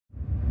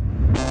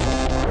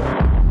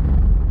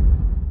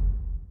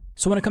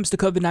So when it comes to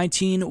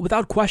COVID-19,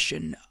 without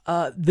question,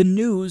 the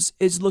news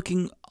is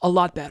looking a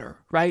lot better,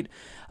 right?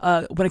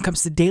 When it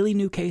comes to daily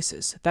new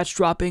cases, that's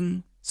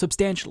dropping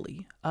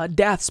substantially.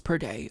 Deaths per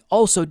day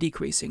also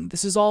decreasing.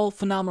 This is all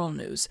phenomenal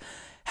news.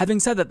 Having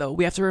said that, though,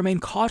 we have to remain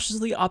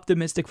cautiously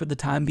optimistic for the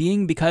time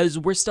being because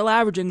we're still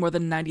averaging more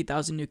than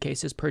 90,000 new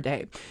cases per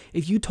day.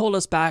 If you told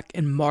us back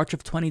in March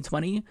of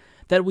 2020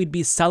 that we'd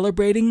be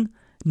celebrating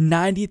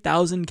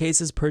 90,000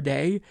 cases per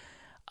day,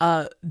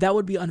 that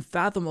would be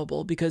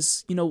unfathomable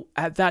because,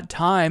 at that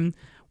time,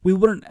 we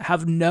wouldn't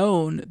have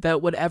known that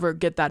it would ever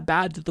get that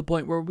bad to the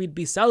point where we'd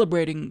be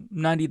celebrating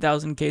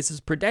 90,000 cases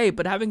per day.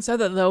 But having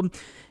said that, though,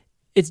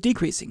 it's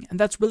decreasing, and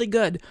that's really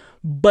good,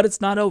 but it's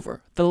not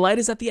over. The light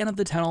is at the end of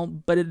the tunnel,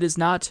 but it is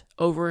not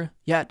over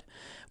yet,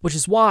 which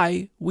is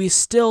why we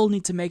still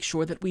need to make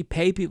sure that we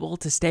pay people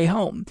to stay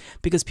home,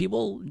 because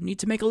people need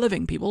to make a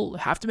living. People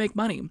have to make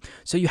money.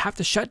 So you have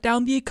to shut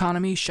down the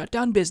economy, shut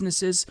down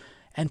businesses,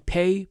 and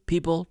pay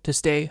people to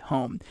stay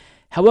home.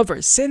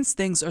 However, since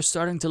things are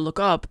starting to look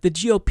up, the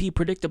GOP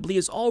predictably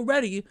is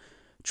already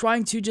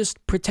trying to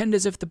just pretend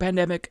as if the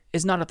pandemic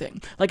is not a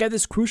thing. Like at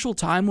this crucial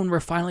time when we're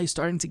finally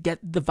starting to get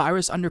the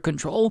virus under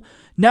control,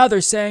 now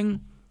they're saying,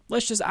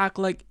 let's just act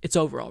like it's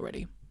over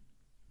already.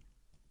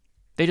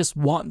 They just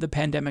want the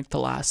pandemic to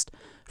last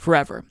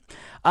forever.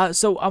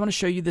 So I want to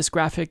show you this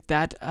graphic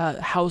that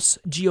House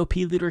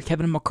GOP leader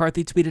Kevin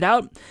McCarthy tweeted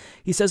out.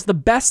 He says the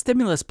best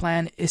stimulus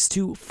plan is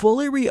to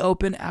fully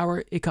reopen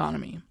our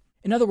economy.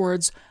 In other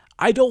words,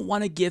 I don't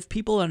want to give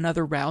people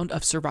another round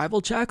of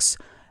survival checks.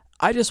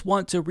 I just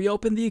want to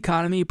reopen the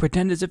economy,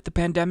 pretend as if the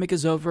pandemic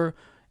is over,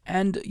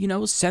 and,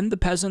 send the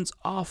peasants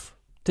off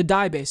to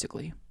die,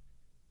 basically.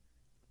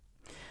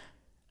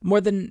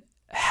 More than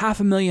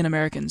 500,000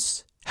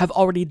 Americans have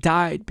already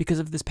died because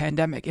of this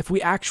pandemic. If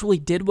we actually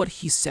did what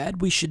he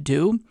said we should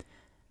do,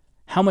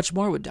 how much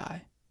more would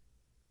die?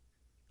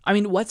 I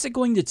mean, what's it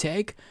going to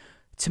take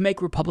to make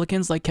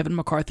Republicans like Kevin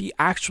McCarthy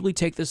actually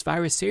take this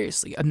virus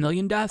seriously? 1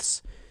 million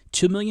deaths?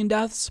 2 million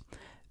deaths?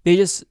 They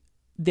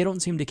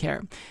don't seem to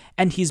care.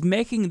 And he's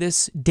making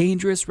this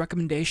dangerous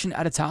recommendation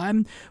at a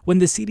time when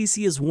the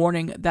CDC is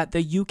warning that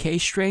the UK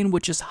strain,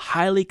 which is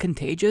highly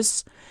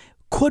contagious,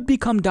 could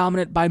become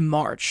dominant by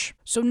March.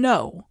 So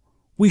no,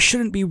 we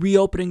shouldn't be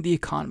reopening the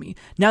economy.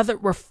 Now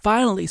that we're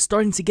finally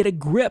starting to get a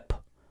grip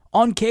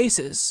on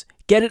cases,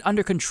 get it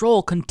under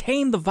control,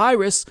 contain the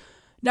virus,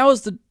 now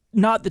is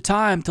not the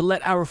time to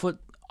let our foot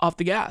off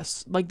the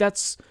gas. Like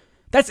that's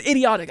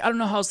idiotic. I don't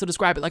know how else to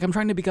describe it. Like, I'm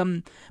trying to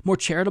become more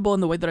charitable in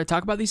the way that I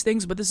talk about these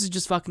things, but this is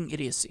just fucking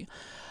idiocy.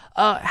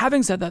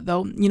 Having said that,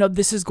 though,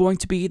 this is going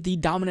to be the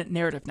dominant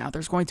narrative now.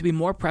 There's going to be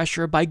more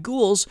pressure by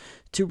ghouls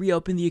to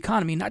reopen the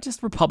economy, not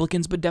just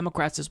Republicans, but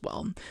Democrats as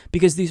well,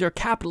 because these are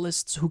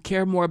capitalists who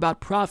care more about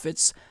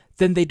profits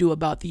than they do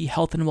about the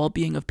health and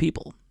well-being of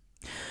people.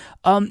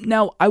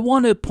 Now, I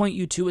want to point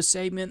you to a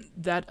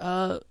segment that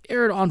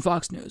aired on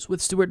Fox News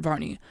with Stuart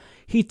Varney.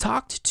 He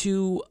talked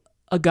to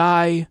a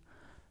guy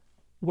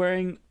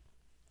wearing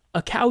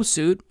a cow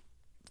suit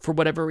for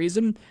whatever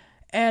reason,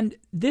 and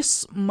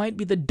this might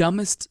be the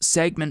dumbest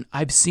segment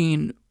I've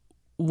seen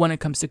when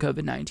it comes to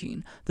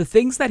COVID-19. The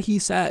things that he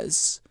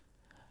says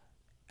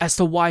as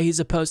to why he's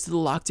opposed to the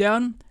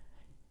lockdown,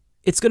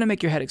 it's going to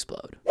make your head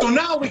explode. So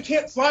now we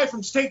can't fly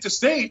from state to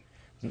state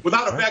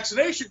without a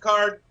vaccination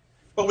card,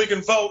 but we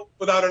can vote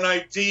without an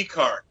ID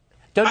card.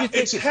 Don't you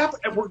think it's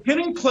happening? We're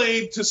getting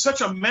played to such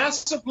a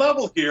massive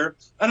level here,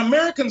 and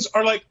Americans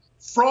are like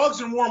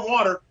frogs in warm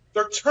water.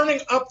 They're turning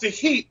up the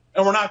heat,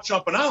 and we're not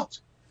jumping out.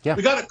 Yeah.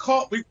 We got to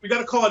call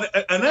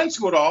an end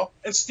to it all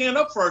and stand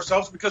up for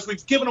ourselves because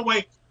we've given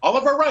away all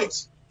of our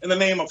rights in the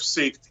name of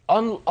safety.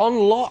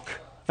 Unlock,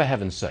 for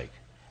heaven's sake.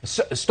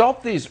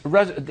 Stop these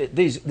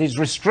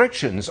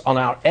restrictions on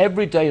our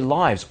everyday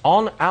lives,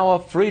 on our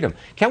freedom.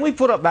 Can we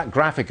put up that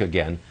graphic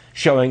again,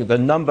 showing the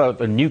number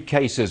of new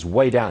cases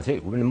way down?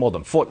 More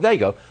than 40. There you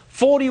go.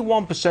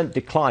 41%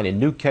 decline in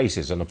new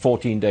cases in a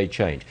 14-day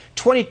change.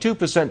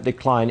 22%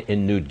 decline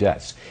in new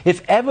deaths.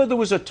 If ever there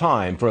was a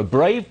time for a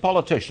brave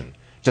politician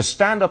to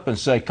stand up and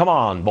say, come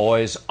on,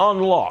 boys,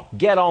 unlock,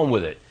 get on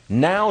with it,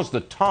 now's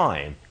the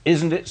time,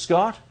 isn't it,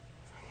 Scott?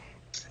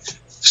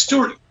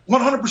 Stuart,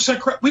 100%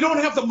 correct. We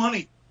don't have the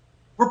money.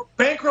 We're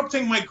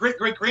bankrupting my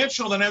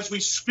great-great-grandchildren as we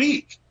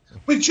speak.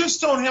 We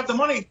just don't have the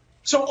money.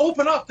 So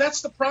open up.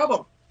 That's the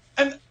problem.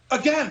 And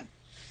again,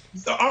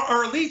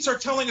 our elites are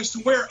telling us to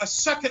wear a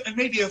second and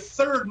maybe a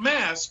third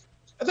mask.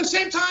 At the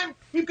same time,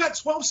 we've got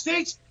 12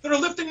 states that are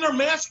lifting their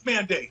mask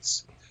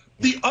mandates.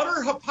 The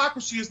utter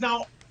hypocrisy is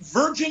now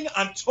verging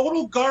on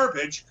total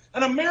garbage,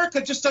 and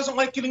America just doesn't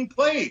like getting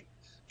played.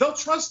 They'll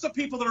trust the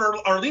people that are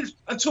our leaders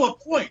until a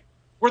point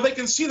where they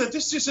can see that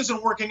this just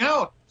isn't working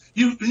out.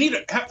 You need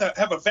to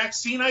have a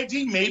vaccine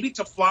ID maybe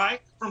to fly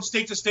from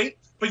state to state,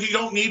 but you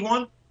don't need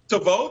one to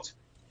vote.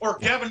 Or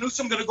Gavin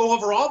Newsom going to go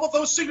over all of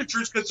those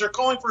signatures because they're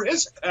calling for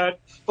his head.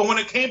 But when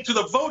it came to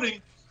the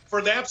voting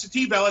for the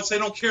absentee ballots, they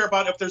don't care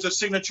about if there's a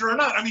signature or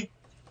not. I mean,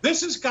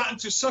 this has gotten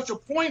to such a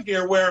point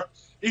here where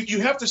you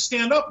have to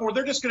stand up or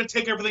they're just going to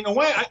take everything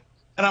away.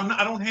 and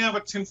I don't have a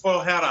tinfoil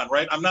hat on,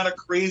 right? I'm not a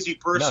crazy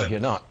person. No, you're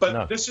not. But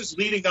no. This is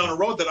leading down a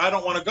road that I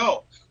don't want to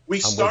go. We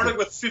started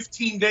with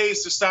 15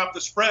 days to stop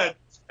the spread,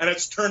 and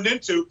it's turned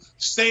into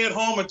stay at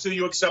home until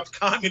you accept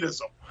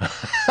communism.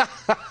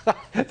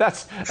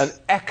 That's an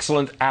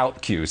excellent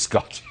out cue,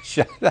 Scott.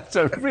 That's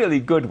a really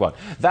good one.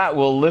 That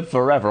will live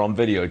forever on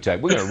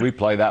videotape. We're going to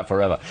replay that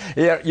forever.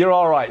 You're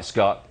all right,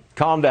 Scott.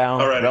 Calm down.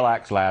 Right.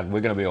 Relax, lad.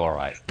 We're going to be all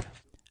right.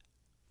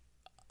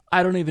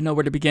 I don't even know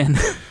where to begin.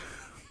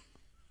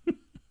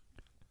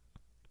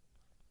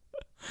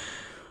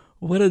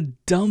 What a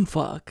dumb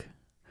fuck.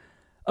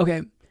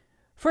 Okay,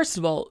 first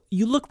of all,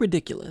 you look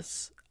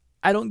ridiculous.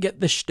 I don't get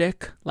the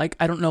shtick. Like,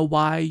 I don't know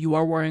why you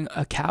are wearing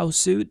a cow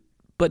suit,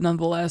 but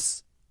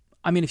nonetheless,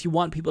 I mean, if you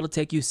want people to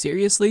take you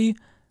seriously,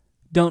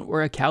 don't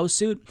wear a cow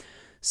suit.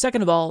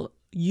 Second of all,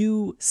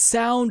 you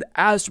sound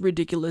as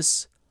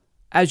ridiculous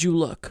as you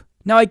look.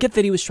 Now, I get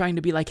that he was trying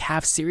to be like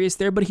half serious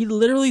there, but he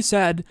literally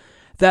said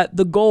that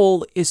the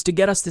goal is to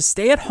get us to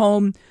stay at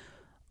home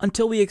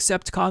until we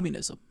accept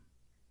communism.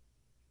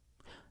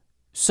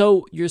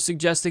 So you're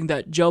suggesting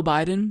that Joe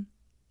Biden,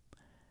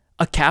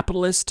 a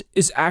capitalist,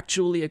 is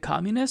actually a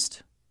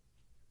communist?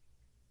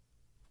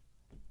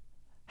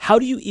 How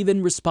do you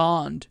even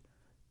respond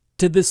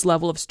to this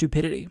level of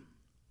stupidity?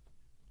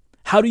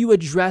 How do you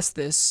address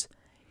this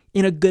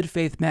in a good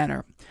faith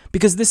manner?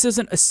 Because this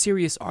isn't a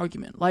serious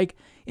argument. Like,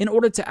 in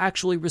order to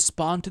actually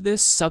respond to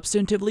this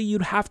substantively,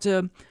 you'd have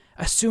to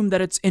assume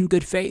that it's in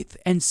good faith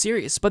and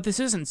serious. But this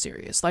isn't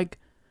serious. Like,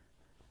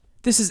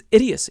 this is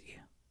idiocy.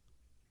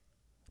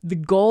 The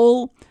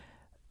goal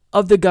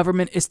of the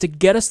government is to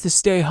get us to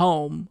stay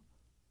home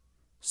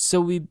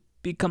so we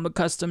become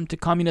accustomed to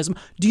communism.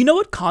 Do you know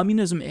what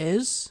communism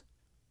is?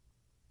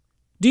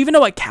 Do you even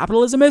know what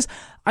capitalism is?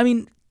 I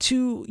mean,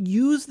 to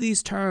use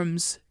these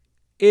terms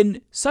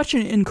in such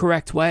an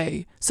incorrect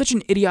way, such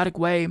an idiotic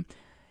way,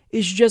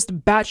 is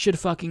just batshit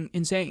fucking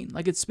insane.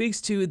 Like, it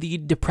speaks to the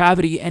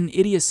depravity and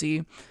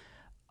idiocy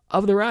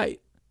of the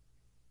right.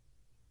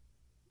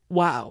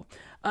 Wow.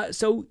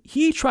 So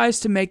he tries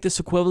to make this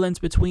equivalence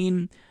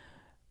between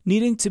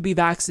needing to be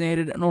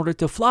vaccinated in order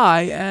to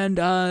fly and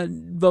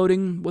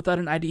voting without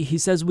an ID. He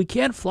says we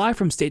can't fly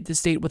from state to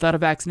state without a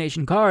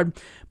vaccination card,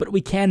 but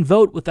we can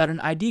vote without an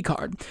ID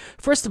card.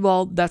 First of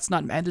all, that's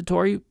not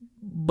mandatory,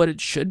 but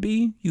it should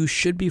be. You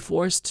should be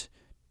forced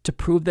to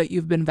prove that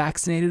you've been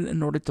vaccinated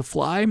in order to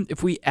fly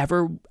if we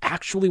ever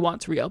actually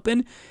want to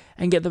reopen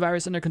and get the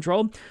virus under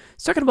control.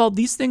 Second of all,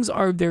 these things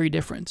are very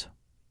different.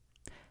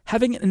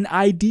 Having an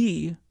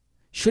ID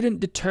shouldn't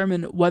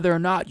determine whether or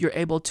not you're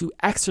able to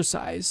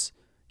exercise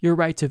your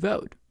right to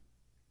vote.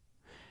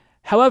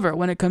 However,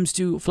 when it comes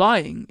to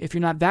flying, if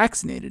you're not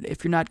vaccinated,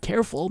 if you're not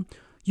careful,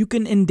 you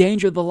can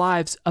endanger the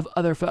lives of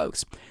other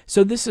folks.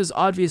 So this is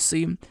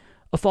obviously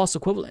a false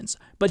equivalence.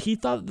 But he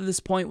thought that this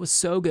point was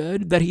so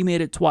good that he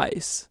made it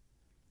twice.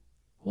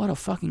 What a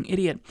fucking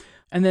idiot.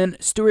 And then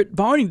Stuart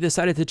Varney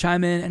decided to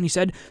chime in and he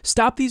said,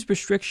 "Stop these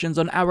restrictions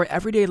on our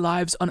everyday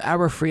lives, on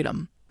our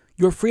freedom.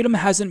 Your freedom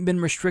hasn't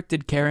been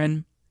restricted,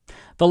 Karen.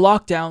 The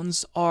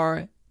lockdowns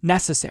are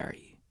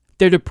necessary.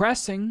 They're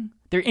depressing,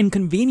 they're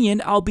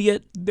inconvenient,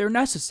 albeit they're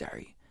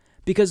necessary.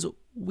 Because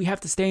we have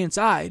to stay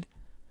inside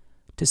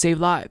to save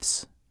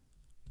lives."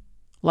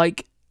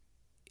 Like,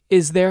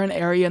 is there an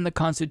area in the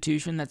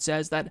Constitution that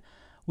says that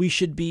we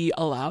should be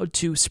allowed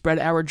to spread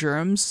our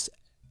germs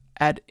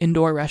at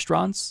indoor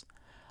restaurants?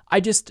 I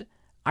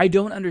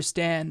don't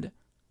understand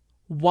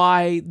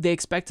why they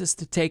expect us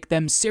to take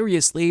them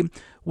seriously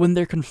when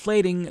they're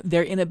conflating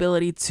their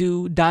inability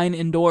to dine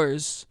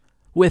indoors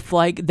with,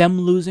 like, them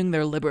losing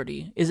their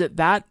liberty. Is it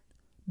that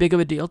big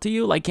of a deal to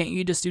you? Like, can't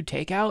you just do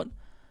takeout?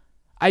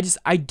 I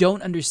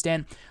don't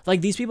understand.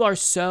 Like, these people are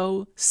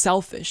so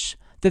selfish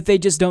that they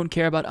just don't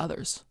care about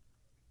others.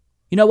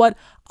 You know what?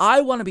 I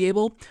want to be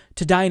able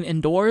to dine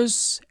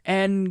indoors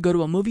and go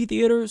to a movie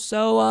theater,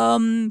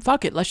 so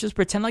fuck it. Let's just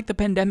pretend like the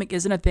pandemic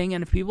isn't a thing,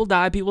 and if people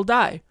die, people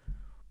die.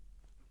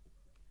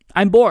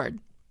 I'm bored.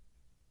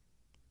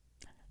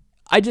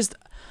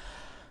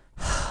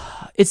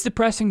 It's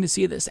depressing to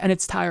see this, and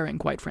it's tiring,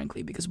 quite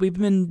frankly, because we've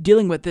been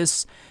dealing with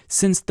this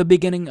since the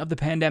beginning of the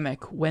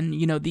pandemic, when,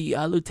 you know, the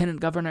lieutenant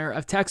governor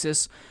of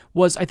Texas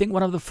was, I think,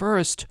 one of the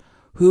first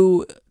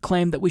who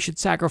claimed that we should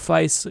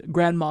sacrifice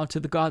grandma to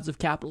the gods of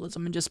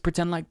capitalism and just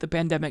pretend like the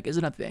pandemic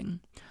isn't a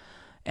thing.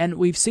 And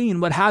we've seen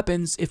what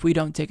happens if we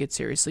don't take it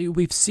seriously.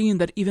 We've seen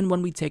that even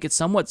when we take it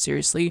somewhat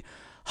seriously,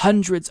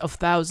 hundreds of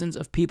thousands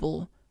of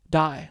people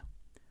die.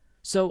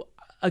 So,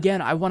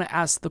 again, I want to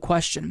ask the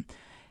question,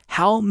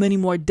 how many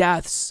more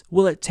deaths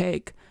will it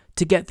take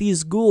to get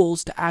these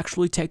ghouls to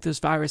actually take this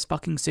virus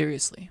fucking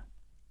seriously?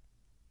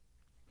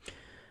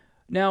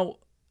 Now,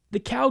 the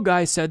cow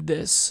guy said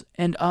this,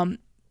 and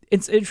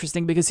it's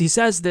interesting because he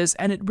says this,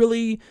 and it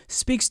really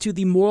speaks to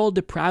the moral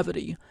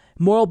depravity,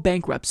 moral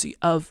bankruptcy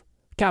of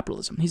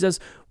capitalism. He says,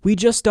 "We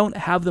just don't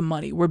have the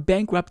money. We're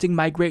bankrupting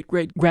my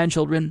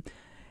great-great-grandchildren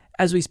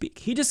as we speak."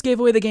 He just gave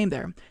away the game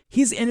there.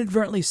 He's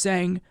inadvertently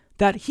saying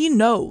that he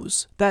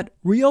knows that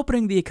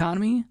reopening the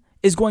economy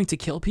is going to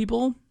kill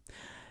people,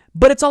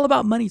 but it's all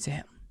about money to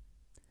him.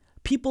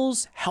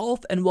 people's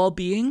health and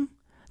well-being,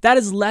 that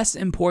is less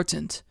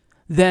important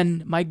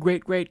than my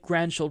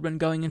great-great-grandchildren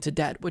going into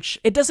debt, which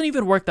it doesn't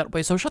even work that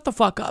way, so shut the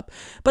fuck up.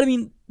 But I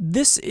mean,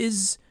 this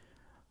is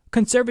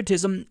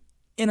conservatism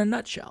in a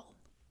nutshell.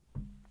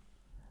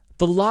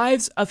 The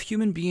lives of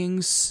human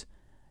beings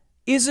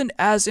isn't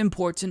as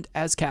important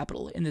as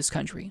capital in this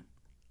country.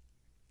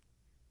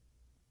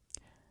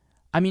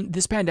 I mean,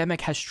 this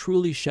pandemic has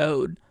truly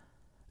showed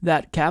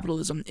that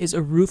capitalism is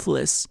a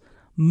ruthless,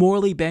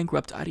 morally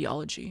bankrupt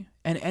ideology,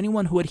 and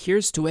anyone who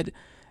adheres to it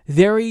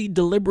very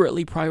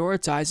deliberately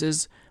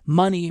prioritizes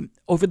money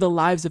over the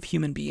lives of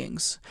human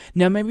beings.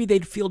 Now, maybe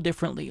they'd feel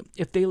differently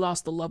if they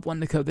lost a loved one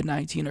to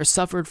COVID-19 or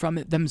suffered from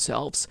it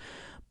themselves,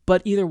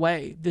 but either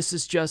way, this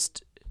is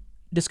just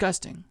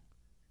disgusting.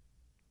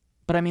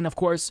 But I mean, of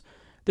course,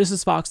 this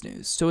is Fox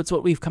News, so it's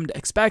what we've come to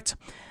expect.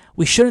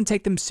 We shouldn't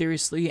take them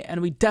seriously, and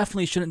we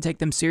definitely shouldn't take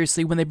them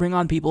seriously when they bring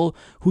on people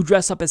who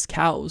dress up as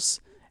cows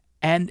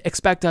and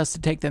expect us to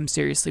take them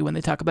seriously when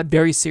they talk about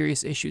very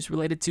serious issues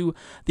related to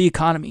the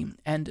economy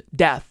and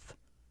death.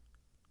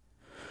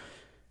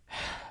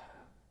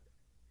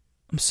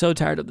 I'm so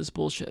tired of this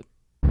bullshit.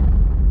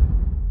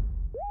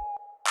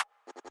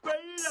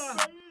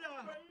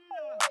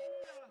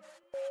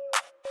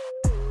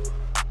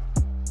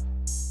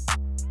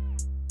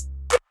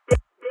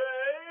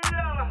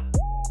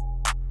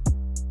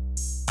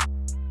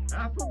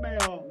 Alpha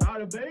male,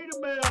 not a beta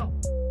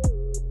male.